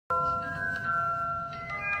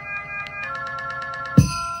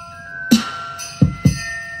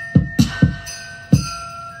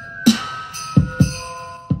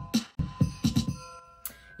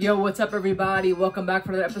Yo, what's up everybody? Welcome back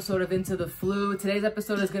for another episode of Into the Floo. Today's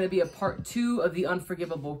episode is going to be a part 2 of the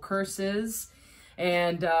Unforgivable Curses.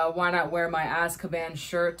 And why not wear my Azkaban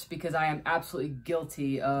shirt, because I am absolutely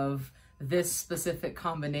guilty of this specific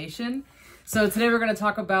combination. So today we're going to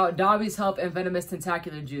talk about Dobby's Help and Venomous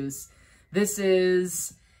Tentacular Juice. This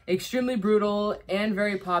is extremely brutal and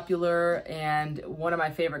very popular and one of my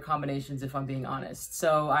favorite combinations, if I'm being honest.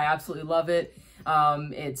 So I absolutely love it.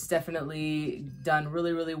 It's definitely done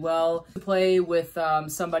really, really well. I play with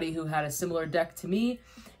somebody who had a similar deck to me,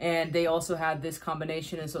 and they also had this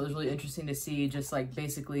combination, and so it was really interesting to see just like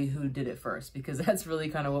basically who did it first, because that's really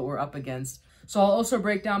kind of what we're up against. So I'll also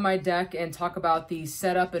break down my deck and talk about the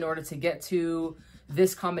setup in order to get to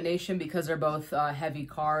this combination, because they're both heavy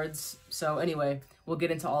cards. So anyway, we'll get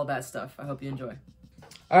into all that stuff. I hope you enjoy.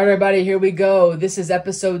 All right, everybody, here we go. This is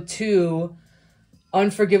episode 2.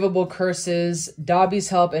 Unforgivable Curses, Dobby's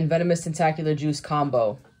Help, and Venomous Tentacular Juice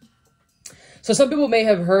combo. So some people may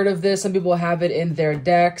have heard of this. Some people have it in their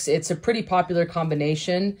decks. It's a pretty popular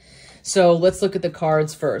combination. So let's look at the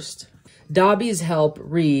cards first. Dobby's Help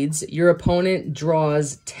reads, your opponent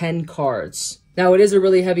draws 10 cards. Now, it is a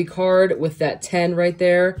really heavy card with that 10 right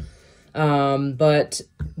there. But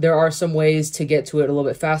there are some ways to get to it a little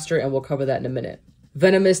bit faster, and we'll cover that in a minute.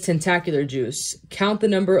 Venomous Tentacular Juice. Count the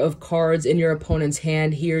number of cards in your opponent's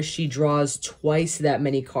hand. He or she draws twice that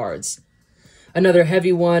many cards. Another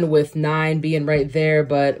heavy one with 9 being right there,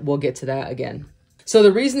 but we'll get to that again. So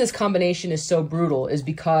the reason this combination is so brutal is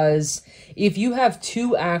because if you have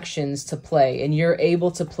 2 actions to play and you're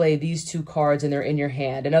able to play these 2 cards and they're in your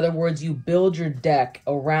hand, in other words, you build your deck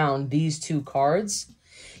around these 2 cards,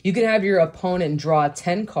 you can have your opponent draw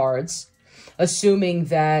 10 cards, assuming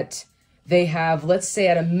that they have, let's say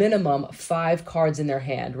at a minimum, 5 cards in their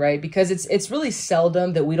hand, right? Because it's really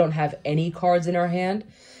seldom that we don't have any cards in our hand.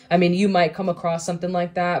 I mean, you might come across something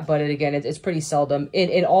like that, but again, it's pretty seldom.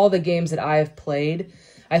 In all the games that I have played,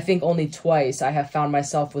 I think only twice I have found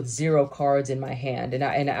myself with 0 cards in my hand.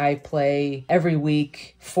 And I play every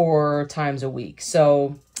week 4 times a week.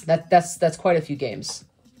 So that's quite a few games.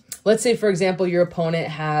 Let's say, for example, your opponent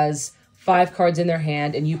has 5 cards in their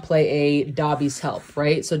hand and you play a Dobby's Help,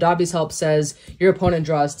 right? So Dobby's Help says your opponent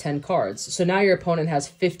draws 10 cards. So now your opponent has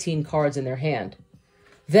 15 cards in their hand.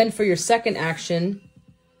 Then for your second action,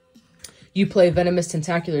 you play Venomous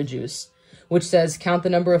Tentacular Juice, which says count the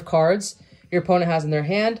number of cards your opponent has in their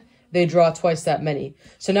hand. They draw twice that many.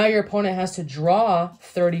 So now your opponent has to draw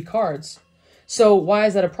 30 cards. So why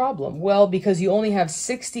is that a problem? Well, because you only have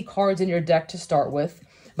 60 cards in your deck to start with.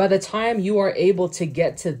 By the time you are able to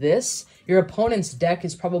get to this, your opponent's deck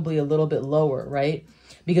is probably a little bit lower, right?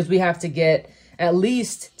 Because we have to get, at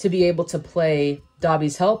least to be able to play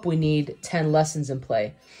Dobby's Help, we need 10 lessons in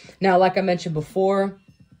play. Now, like I mentioned before,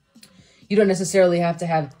 you don't necessarily have to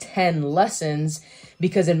have 10 lessons,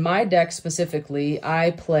 because in my deck specifically,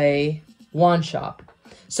 I play Wand Shop.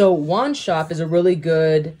 So Wand Shop is a really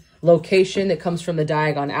good location that comes from the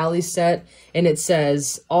Diagon Alley set, and it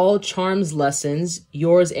says all charms lessons,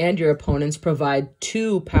 yours and your opponent's, provide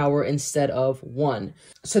 2 power instead of 1.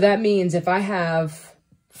 So that means if I have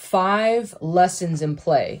 5 lessons in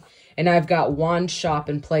play and I've got Wand Shop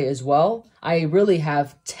in play as well, I really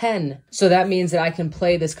have 10. So that means that I can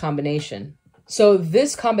play this combination. So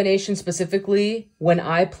this combination specifically, when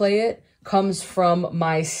I play it, comes from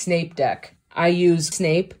my Snape deck. I use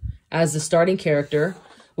Snape as the starting character,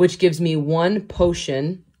 which gives me 1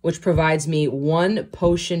 potion, which provides me 1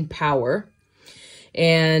 potion power.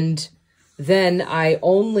 And then I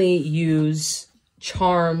only use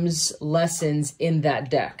charms lessons in that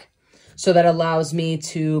deck. So that allows me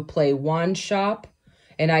to play Wand Shop,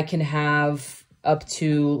 and I can have up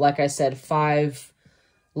to, like I said, 5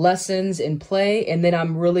 lessons in play. And then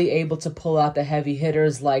I'm really able to pull out the heavy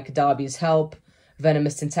hitters like Dobby's Help,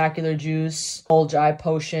 Venomous Tentacular Juice, Bulge Eye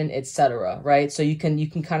Potion, etc., right? So you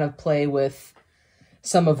can kind of play with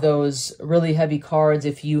some of those really heavy cards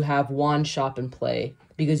if you have Wand Shop in play,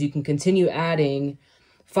 because you can continue adding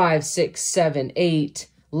 5, 6, 7, 8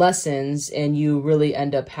 lessons, and you really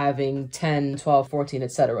end up having 10, 12, 14,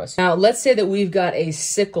 etc. Now, let's say that we've got a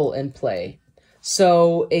sickle in play.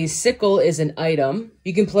 So a sickle is an item.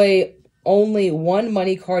 You can play only 1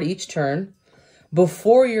 money card each turn.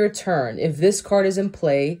 Before your turn, if this card is in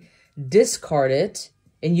play, discard it,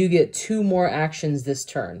 and you get 2 more actions this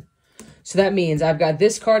turn. So that means I've got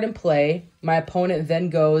this card in play. My opponent then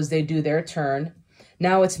goes, they do their turn.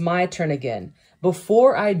 Now it's my turn again.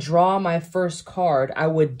 Before I draw my first card, I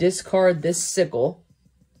would discard this sickle,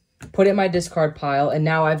 put it in my discard pile, and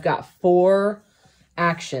now I've got 4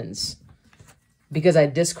 actions because I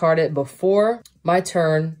discard it before my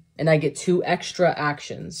turn and I get 2 extra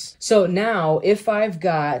actions. So now if I've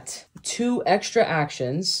got 2 extra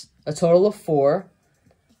actions, a total of 4,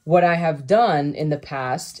 what I have done in the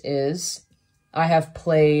past is I have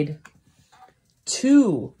played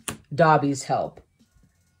 2 Dobby's Help,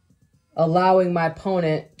 allowing my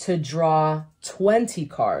opponent to draw 20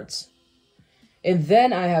 cards. And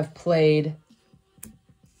then I have played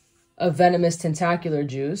a Venomous Tentacular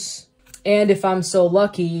Juice, and if I'm so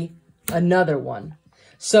lucky, another one.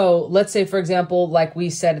 So let's say, for example, like we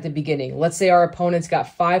said at the beginning, let's say our opponent's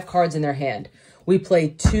got 5 cards in their hand. We play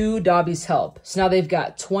 2 Dobby's Help. So now they've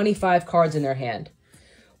got 25 cards in their hand.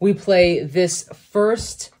 We play this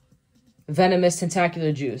first Venomous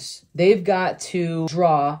Tentacular Juice. They've got to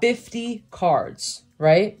draw 50 cards,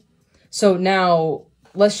 right? So now,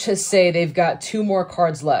 let's just say they've got 2 more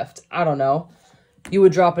cards left. I don't know. You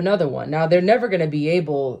would drop another one. Now, they're never going to be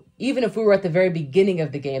able, even if we were at the very beginning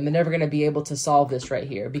of the game, they're never going to be able to solve this right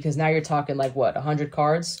here, because now you're talking like, what, 100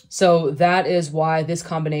 cards? So that is why this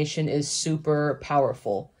combination is super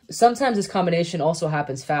powerful. Sometimes this combination also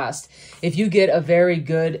happens fast. If you get a very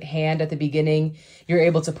good hand at the beginning, you're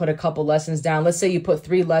able to put a couple lessons down. Let's say you put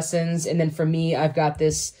 3 lessons, and then for me, I've got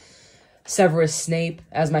this Severus Snape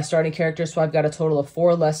as my starting character, so I've got a total of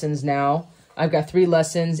 4 lessons now. I've got 3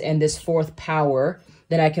 lessons and this 4th power.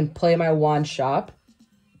 Then I can play my wand shop.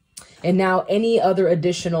 And now any other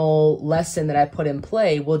additional lesson that I put in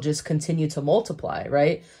play will just continue to multiply,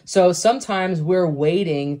 right? So sometimes we're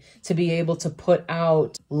waiting to be able to put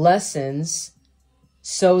out lessons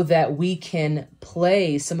so that we can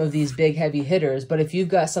play some of these big heavy hitters. But if you've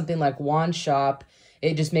got something like wand shop,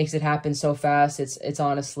 it just makes it happen so fast. It's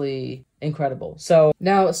honestly incredible. So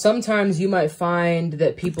now sometimes you might find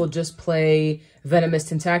that people just play Venomous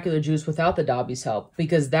Tentacular Juice without the Dobby's Help,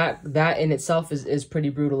 because that in itself is pretty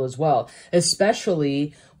brutal as well,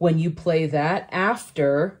 especially when you play that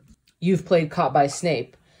after you've played Caught by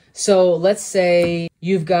Snape. So let's say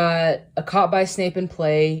you've got a Caught by Snape in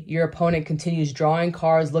play, your opponent continues drawing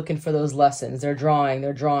cards looking for those lessons. They're drawing,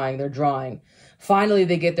 they're drawing, they're drawing. Finally,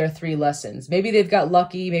 they get their 3 lessons. Maybe they've got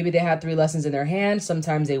lucky. Maybe they had 3 lessons in their hand.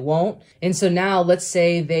 Sometimes they won't. And so now let's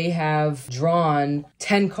say they have drawn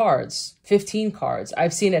 10 cards, 15 cards.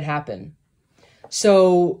 I've seen it happen.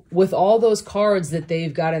 So with all those cards that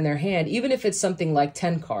they've got in their hand, even if it's something like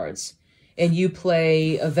 10 cards, and you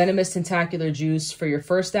play a Venomous Tentacular Juice for your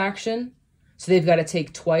first action, so they've got to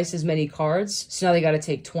take twice as many cards. So now they got to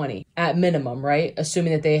take 20 at minimum, right?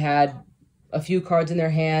 Assuming that they had a few cards in their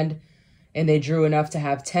hand, and they drew enough to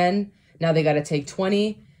have 10. Now they got to take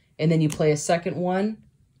 20, and then you play a second one,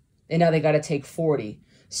 and now they got to take 40.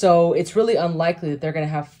 So it's really unlikely that they're going to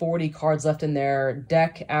have 40 cards left in their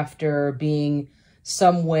deck after being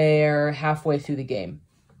somewhere halfway through the game.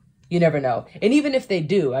 You never know. And even if they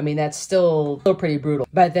do, I mean, that's still pretty brutal.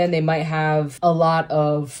 But then they might have a lot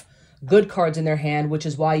of good cards in their hand, which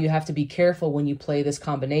is why you have to be careful when you play this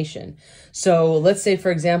combination. So let's say, for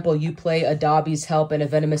example, you play a Dobby's Help and a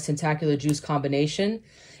Venomous Tentacular Juice combination,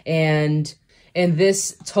 and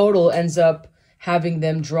this total ends up having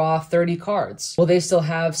them draw 30 cards. Well, they still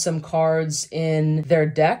have some cards in their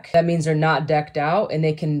deck. That means they're not decked out and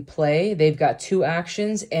they can play. They've got 2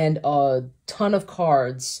 actions and a ton of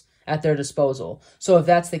cards at their disposal. So if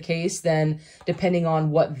that's the case, then depending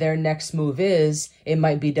on what their next move is, it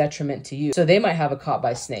might be detriment to you. So they might have a Caught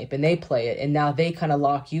by Snape and they play it, and now they kind of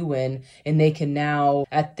lock you in, and they can now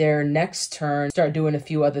at their next turn start doing a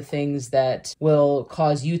few other things that will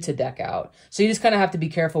cause you to deck out. So you just kind of have to be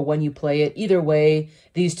careful when you play it. Either way,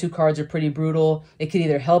 these 2 cards are pretty brutal. It could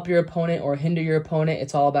either help your opponent or hinder your opponent.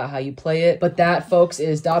 It's all about how you play it. But that, folks,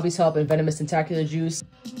 is Dobby's Help and Venomous Tentacular Juice.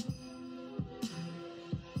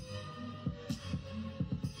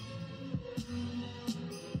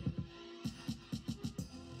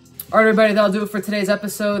 All right, everybody, that'll do it for today's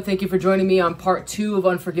episode. Thank you for joining me on part 2 of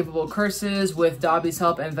Unforgivable Curses with Dobby's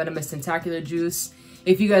Help and Venomous Tentacular Juice.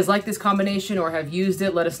 If you guys like this combination or have used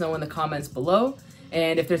it, let us know in the comments below.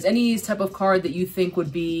 And if there's any type of card that you think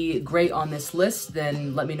would be great on this list,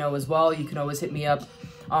 then let me know as well. You can always hit me up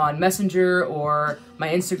on Messenger or my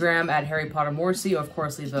Instagram at Harry Potter Morrissey, or of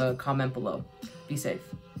course leave a comment below. Be safe.